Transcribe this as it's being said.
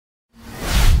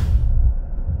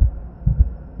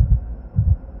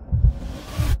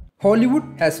Hollywood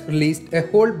has released a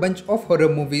whole bunch of horror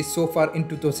movies so far in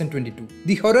 2022.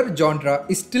 The horror genre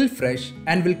is still fresh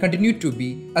and will continue to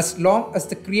be as long as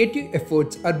the creative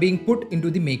efforts are being put into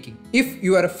the making. If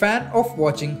you are a fan of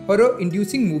watching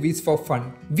horror-inducing movies for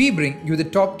fun, we bring you the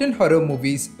top 10 horror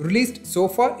movies released so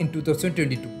far in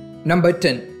 2022. Number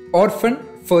 10. Orphan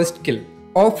First Kill.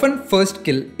 Orphan First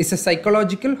Kill is a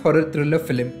psychological horror thriller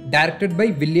film directed by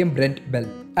William Brent Bell.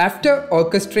 After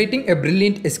orchestrating a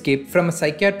brilliant escape from a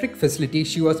psychiatric facility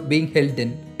she was being held in,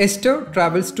 Esther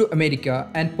travels to America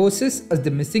and poses as the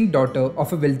missing daughter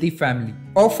of a wealthy family.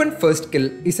 Orphan First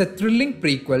Kill is a thrilling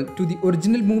prequel to the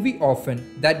original movie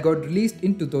Orphan that got released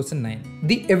in 2009.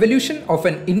 The evolution of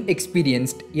an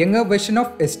inexperienced, younger version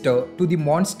of Esther to the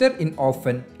monster in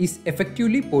Orphan is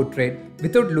effectively portrayed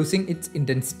without losing its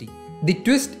intensity. The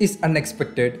twist is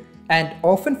unexpected, and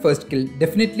Orphan First Kill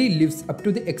definitely lives up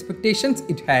to the expectations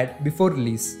it had before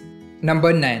release.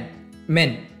 Number 9.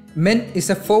 Men. Men is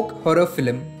a folk horror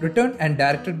film written and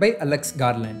directed by Alex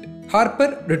Garland.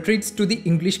 Harper retreats to the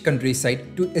English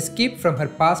countryside to escape from her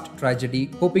past tragedy,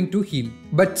 hoping to heal.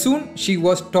 But soon she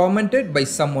was tormented by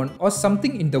someone or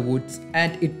something in the woods,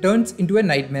 and it turns into a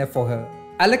nightmare for her.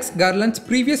 Alex Garland's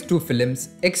previous two films,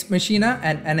 Ex Machina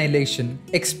and Annihilation,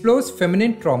 explores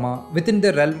feminine trauma within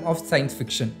the realm of science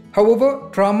fiction. However,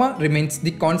 trauma remains the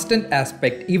constant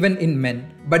aspect even in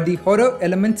Men, but the horror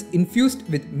elements infused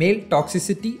with male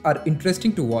toxicity are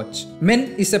interesting to watch.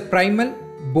 Men is a primal,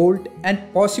 bold, and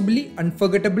possibly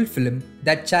unforgettable film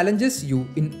that challenges you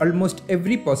in almost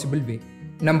every possible way.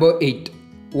 Number 8.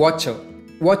 Watcher.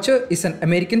 Watcher is an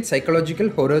American psychological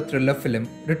horror thriller film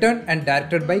written and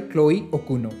directed by Chloe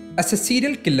Okuno. As a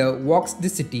serial killer walks the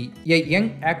city, a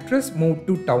young actress moved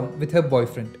to town with her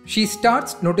boyfriend. She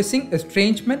starts noticing a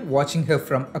strange man watching her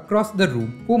from across the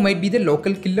room who might be the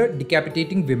local killer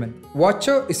decapitating women.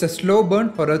 Watcher is a slow burn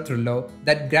horror thriller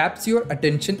that grabs your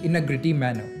attention in a gritty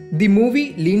manner. The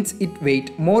movie leans its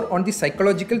weight more on the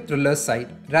psychological thriller side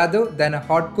rather than a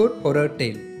hardcore horror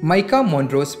tale. Micah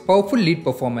Monroe's powerful lead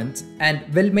performance and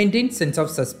well-maintained sense of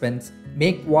suspense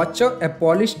make Watcher a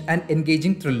polished and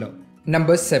engaging thriller.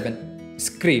 Number 7.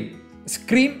 Scream.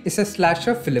 Scream is a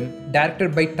slasher film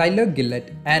directed by Tyler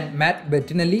Gillett and Matt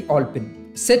Bettinelli-Olpin.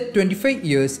 Set 25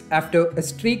 years after a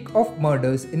streak of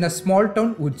murders in a small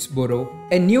town Woodsboro,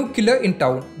 a new killer in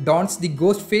town dons the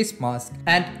ghost face mask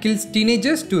and kills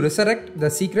teenagers to resurrect the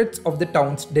secrets of the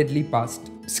town's deadly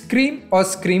past. Scream or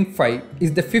Scream 5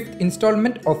 is the fifth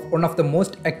installment of one of the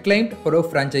most acclaimed horror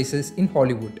franchises in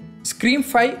Hollywood. Scream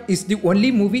 5 is the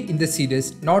only movie in the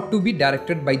series not to be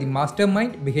directed by the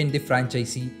mastermind behind the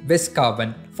franchisee, Wes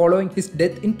Craven, following his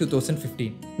death in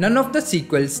 2015. None of the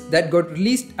sequels that got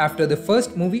released after the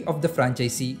first movie of the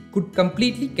franchisee could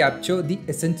completely capture the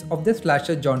essence of the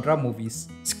slasher genre movies.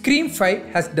 Scream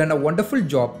 5 has done a wonderful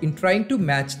job in trying to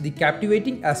match the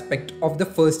captivating aspect of the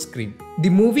first Scream. The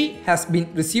movie has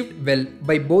been received well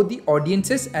by both the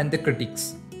audiences and the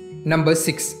critics. Number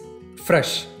 6.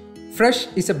 Fresh. Fresh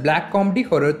is a black comedy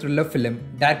horror thriller film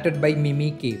directed by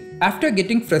Mimi Cave. After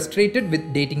getting frustrated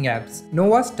with dating apps,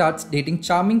 Noah starts dating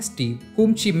charming Steve,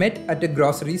 whom she met at a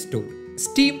grocery store.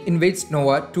 Steve invites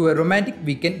Noah to a romantic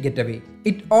weekend getaway.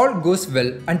 It all goes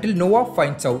well until Noah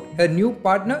finds out her new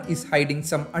partner is hiding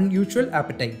some unusual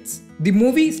appetites. The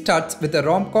movie starts with a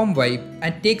rom-com vibe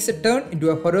and takes a turn into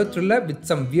a horror thriller with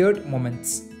some weird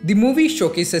moments. The movie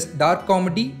showcases dark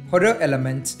comedy, horror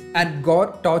elements, and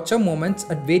gore torture moments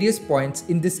at various points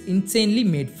in this insanely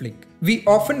made flick. We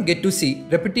often get to see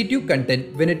repetitive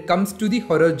content when it comes to the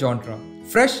horror genre.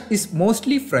 Fresh is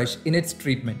mostly fresh in its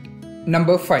treatment.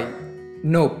 Number 5.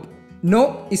 Nope.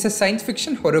 Nope is a science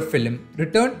fiction horror film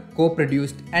written,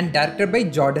 co-produced, and directed by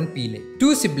Jordan Peele.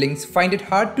 Two siblings find it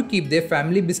hard to keep their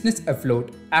family business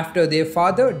afloat after their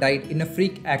father died in a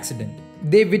freak accident.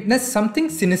 They witness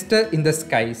something sinister in the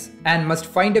skies and must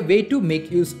find a way to make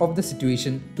use of the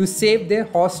situation to save their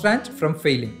horse ranch from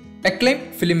failing.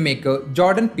 Acclaimed filmmaker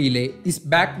Jordan Peele is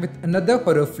back with another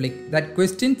horror flick that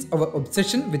questions our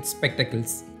obsession with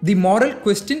spectacles. The moral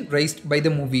question raised by the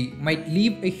movie might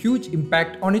leave a huge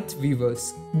impact on its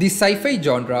viewers. The sci-fi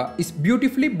genre is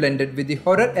beautifully blended with the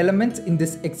horror elements in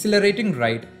this exhilarating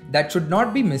ride that should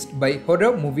not be missed by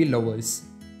horror movie lovers.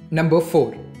 Number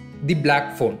 4. The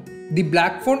Black Phone. The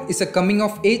Black Phone is a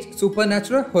coming-of-age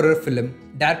supernatural horror film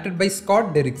directed by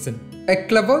Scott Derrickson. A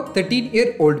clever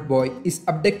 13-year-old boy is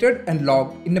abducted and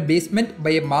locked in a basement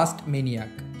by a masked maniac.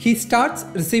 He starts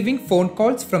receiving phone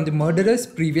calls from the murderer's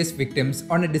previous victims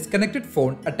on a disconnected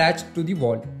phone attached to the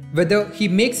wall. Whether he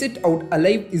makes it out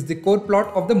alive is the core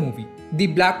plot of the movie. The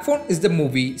Black Phone is the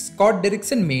movie Scott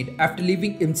Derrickson made after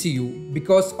leaving MCU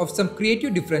because of some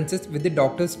creative differences with the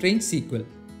Doctor Strange sequel.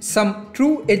 Some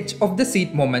true edge of the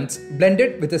seat moments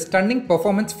blended with a stunning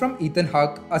performance from Ethan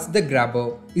Hawke as the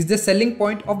grabber is the selling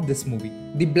point of this movie.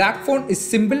 The black phone is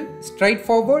simple,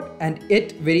 straightforward and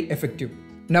yet very effective.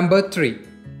 Number 3.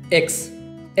 X.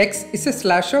 X is a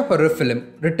slasher horror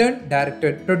film written,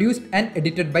 directed, produced and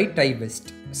edited by Ty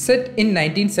West. Set in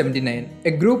 1979,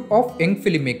 a group of young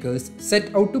filmmakers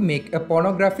set out to make a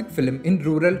pornographic film in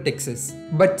rural Texas.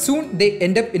 But soon they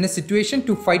end up in a situation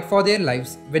to fight for their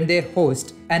lives when their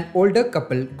host, an older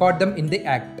couple, caught them in the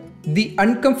act. The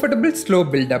uncomfortable slow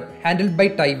build-up handled by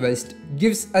Ty West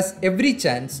gives us every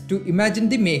chance to imagine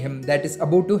the mayhem that is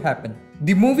about to happen.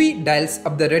 The movie dials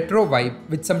up the retro vibe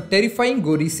with some terrifying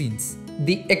gory scenes.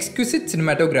 The exquisite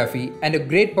cinematography and a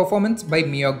great performance by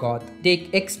Mia Goth take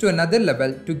X to another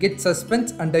level to get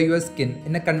suspense under your skin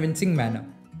in a convincing manner.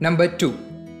 Number 2.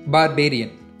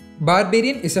 Barbarian.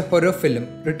 Barbarian is a horror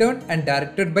film written and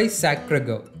directed by Zach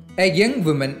Cregger. A young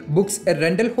woman books a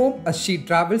rental home as she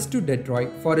travels to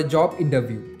Detroit for a job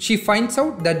interview. She finds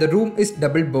out that the room is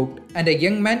double booked and a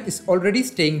young man is already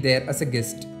staying there as a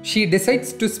guest. She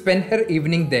decides to spend her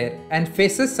evening there and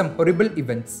faces some horrible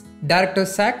events. Director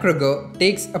Zach Cregger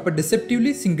takes up a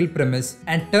deceptively single premise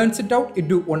and turns it out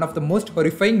into one of the most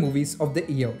horrifying movies of the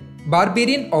year.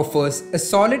 Barbarian offers a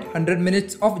solid 100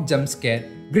 minutes of jump scare,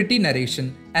 gritty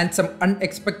narration, and some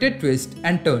unexpected twists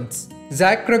and turns.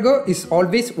 Zach Cregger is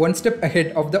always one step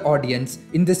ahead of the audience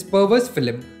in this perverse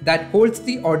film that holds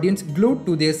the audience glued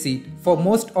to their seat for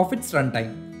most of its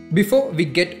runtime. Before we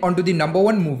get onto the number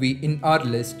 1 movie in our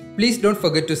list, please don't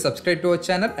forget to subscribe to our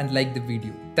channel and like the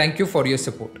video. Thank you for your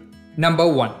support. Number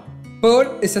 1.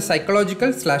 Pearl is a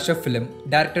psychological slasher film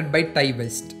directed by Ty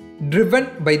West. Driven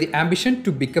by the ambition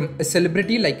to become a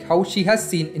celebrity like how she has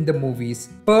seen in the movies,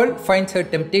 Pearl finds her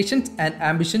temptations and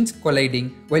ambitions colliding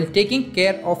while taking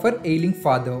care of her ailing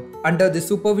father under the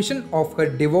supervision of her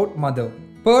devout mother.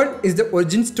 Pearl is the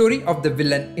origin story of the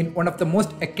villain in one of the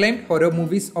most acclaimed horror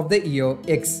movies of the year,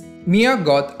 X. Mia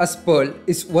Goth as Pearl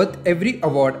is worth every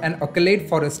award and accolade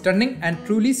for a stunning and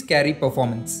truly scary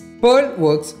performance. Pearl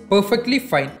works perfectly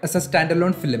fine as a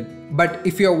standalone film, but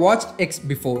if you have watched X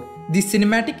before, the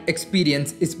cinematic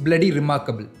experience is bloody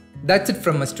remarkable. That's it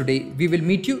from us today. We will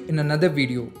meet you in another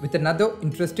video with another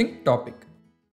interesting topic.